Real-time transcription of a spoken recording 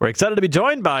We're excited to be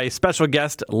joined by special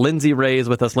guest Lindsay Ray is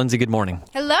with us. Lindsay, good morning.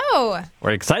 Hello.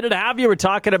 We're excited to have you. We're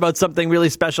talking about something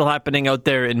really special happening out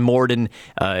there in Morden.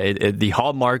 The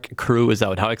Hallmark crew is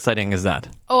out. How exciting is that?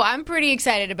 Oh, I'm pretty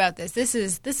excited about this. This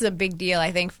is a big deal,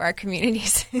 I think, for our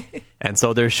communities. And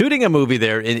so they're shooting a movie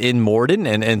there in Morden.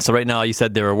 And so right now you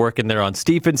said they were working there on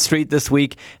Stephen Street this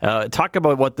week. Talk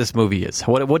about what this movie is.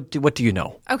 What do you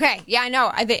know? Okay. Yeah, I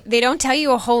know. They don't tell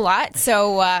you a whole lot.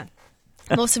 So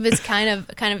most of it's kind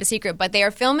of a secret. But they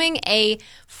are filming a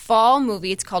fall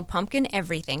movie. It's called Pumpkin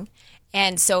Everything.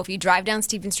 And so if you drive down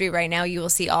Stephen Street right now, you will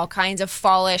see all kinds of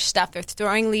fallish stuff. They're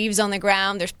throwing leaves on the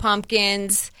ground. There's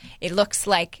pumpkins. It looks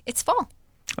like it's fall.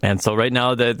 And so right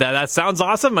now, that sounds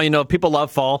awesome. You know, people love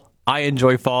fall. I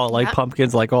enjoy fall. I like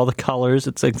pumpkins, like all the colors.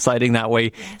 It's exciting that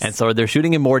way. Yes. And so they're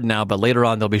shooting in Morden now, but later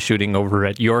on they'll be shooting over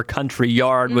at your country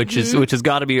yard, which has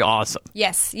got to be awesome.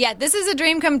 Yes. Yeah, this is a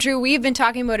dream come true. We've been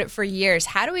talking about it for years.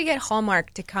 How do we get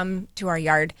Hallmark to come to our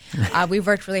yard? We've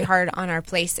worked really hard on our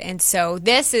place. And so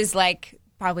this is like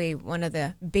probably one of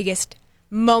the biggest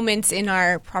moments in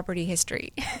our property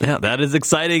history. Yeah, that is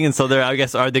exciting. And so I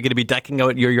guess, are they going to be decking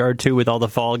out your yard too with all the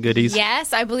fall goodies?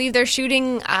 Yes, I believe they're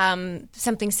shooting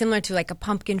something similar to like a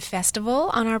pumpkin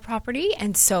festival on our property.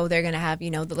 And so they're going to have, the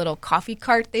little coffee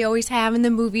cart they always have in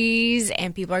the movies,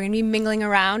 and people are going to be mingling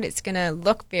around. It's going to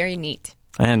look very neat.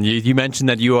 And you mentioned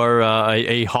that you are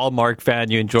a Hallmark fan.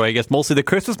 You enjoy, I guess, mostly the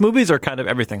Christmas movies or kind of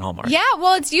everything Hallmark? Yeah,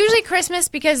 well, it's usually Christmas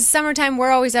because summertime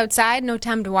we're always outside, no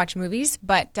time to watch movies.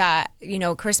 But,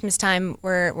 Christmas time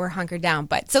we're hunkered down.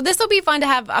 But so this will be fun to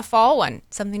have a fall one,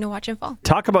 something to watch in fall.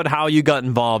 Talk about how you got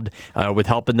involved with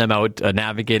helping them out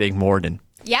navigating Morden.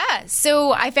 Yeah,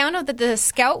 so I found out that the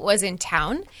scout was in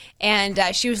town, and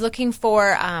she was looking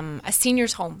for a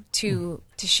senior's home to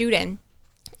shoot in.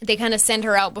 They kind of send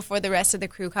her out before the rest of the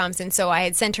crew comes. And so I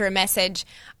had sent her a message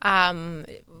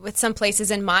with some places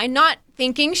in mind, not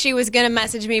thinking she was going to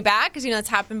message me back because, it's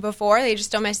happened before. They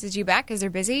just don't message you back because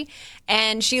they're busy.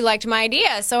 And she liked my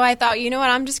idea. So I thought, you know what,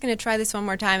 I'm just going to try this one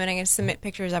more time, and I'm going to submit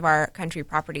pictures of our country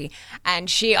property. And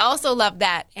she also loved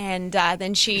that. And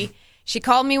then she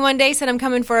called me one day, said I'm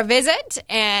coming for a visit,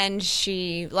 and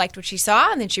she liked what she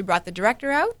saw, and then she brought the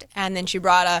director out, and then she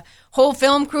brought a whole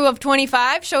film crew of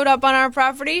 25, showed up on our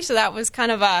property, so that was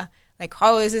kind of a, like,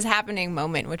 oh, this is happening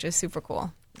moment, which is super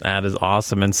cool. That is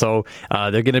awesome. And so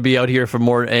they're going to be out here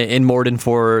in Morden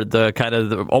for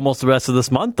almost the rest of this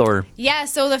month, or? Yeah,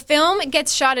 so the film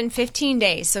gets shot in 15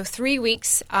 days, so 3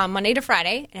 weeks, Monday to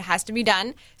Friday. It has to be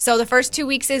done. So the first 2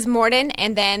 weeks is Morden,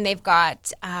 and then they've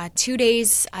got 2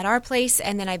 days at our place,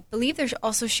 and then I believe they're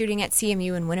also shooting at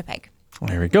CMU in Winnipeg.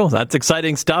 There we go. That's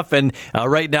exciting stuff. And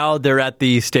right now they're at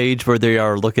the stage where they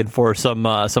are looking for some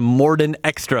Morden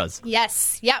extras.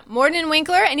 Yes. Yeah. Morden and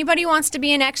Winkler. Anybody who wants to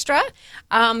be an extra,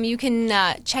 you can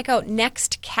check out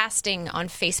Next Casting on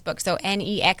Facebook. So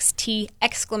NEXT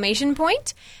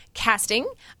casting.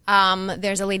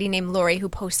 There's a lady named Lori who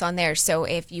posts on there. So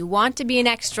if you want to be an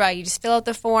extra, you just fill out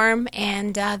the form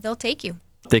and they'll take you.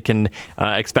 They can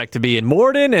expect to be in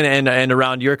Morden and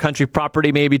around your country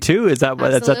property maybe too. Is that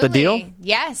the deal?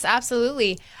 Yes,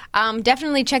 absolutely.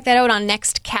 Definitely check that out on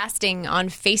Next Casting on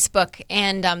Facebook,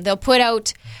 and they'll put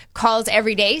out calls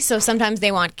every day. So sometimes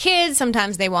they want kids,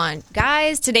 sometimes they want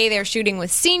guys. Today they're shooting with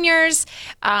seniors.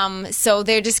 So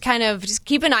they're just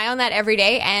keep an eye on that every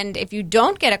day. And if you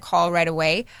don't get a call right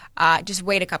away, just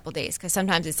wait a couple days, because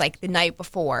sometimes it's like the night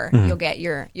before you'll get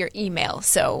your email.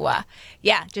 So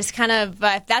just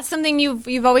if that's something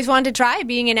you've always wanted to try,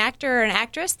 being an actor or an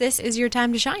actress, this is your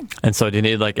time to shine. And so do you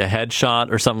need like a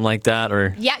headshot or something like that?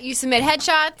 Or yeah, you submit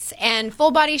headshots and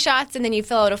full body shots, and then you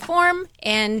fill out a form,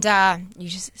 and you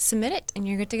just submit it, and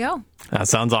you're good to go. That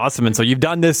sounds awesome. And so you've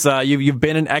done this, you've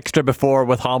been an extra before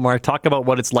with Hallmark. Talk about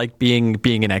what it's like being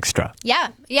an extra. Yeah,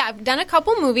 I've done a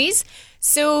couple movies.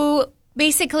 So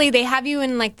basically, they have you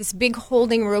in like this big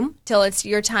holding room till it's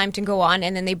your time to go on,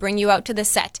 and then they bring you out to the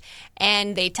set,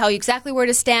 and they tell you exactly where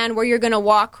to stand, where you're going to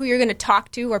walk, who you're going to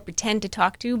talk to or pretend to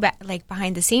talk to, like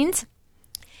behind the scenes.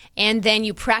 And then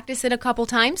you practice it a couple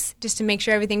times just to make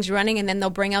sure everything's running, and then they'll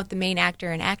bring out the main actor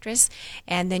and actress,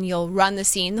 and then you'll run the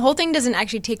scene. The whole thing doesn't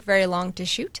actually take very long to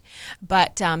shoot,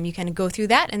 but you kind of go through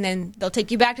that, and then they'll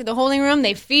take you back to the holding room.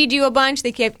 They feed you a bunch.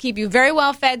 They keep you very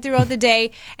well fed throughout the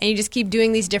day, and you just keep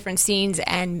doing these different scenes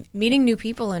and meeting new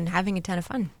people and having a ton of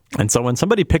fun. And so when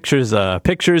somebody pictures a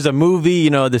movie,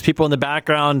 there's people in the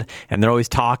background and they're always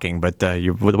talking, but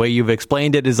the way you've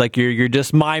explained it is like you're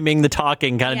just miming the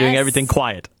talking, kind of doing everything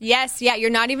quiet. Yes, yeah, you're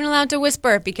not even allowed to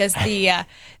whisper because the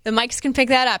mics can pick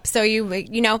that up. So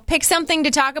you pick something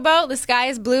to talk about, the sky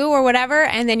is blue or whatever,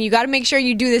 and then you got to make sure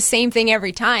you do the same thing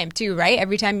every time too, right?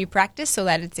 Every time you practice so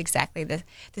that it's exactly the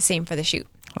same for the shoot.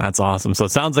 That's awesome. So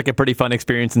it sounds like a pretty fun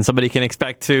experience, and somebody can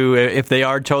expect to, if they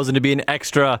are chosen to be an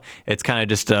extra, it's kind of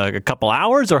just a couple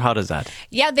hours, or how does that?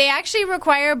 Yeah, they actually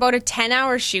require about a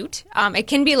 10-hour shoot. It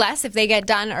can be less if they get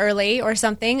done early or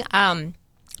something.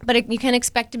 But you can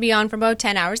expect to be on for about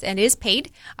 10 hours, and it is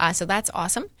paid, so that's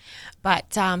awesome.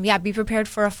 But, be prepared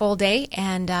for a full day,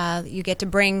 and you get to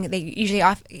bring, they usually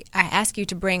ask you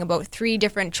to bring about 3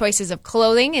 different choices of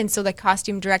clothing, and so the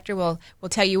costume director will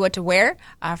tell you what to wear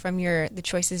from the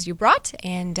choices you brought,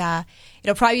 and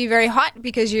it'll probably be very hot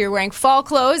because you're wearing fall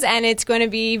clothes, and it's going to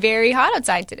be very hot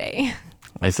outside today.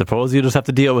 I suppose you just have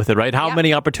to deal with it, right? How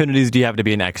many opportunities do you have to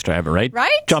be an extra ever, right?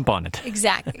 Right. Jump on it.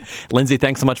 Exactly. Lindsay,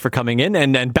 thanks so much for coming in,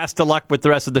 and best of luck with the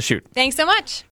rest of the shoot. Thanks so much.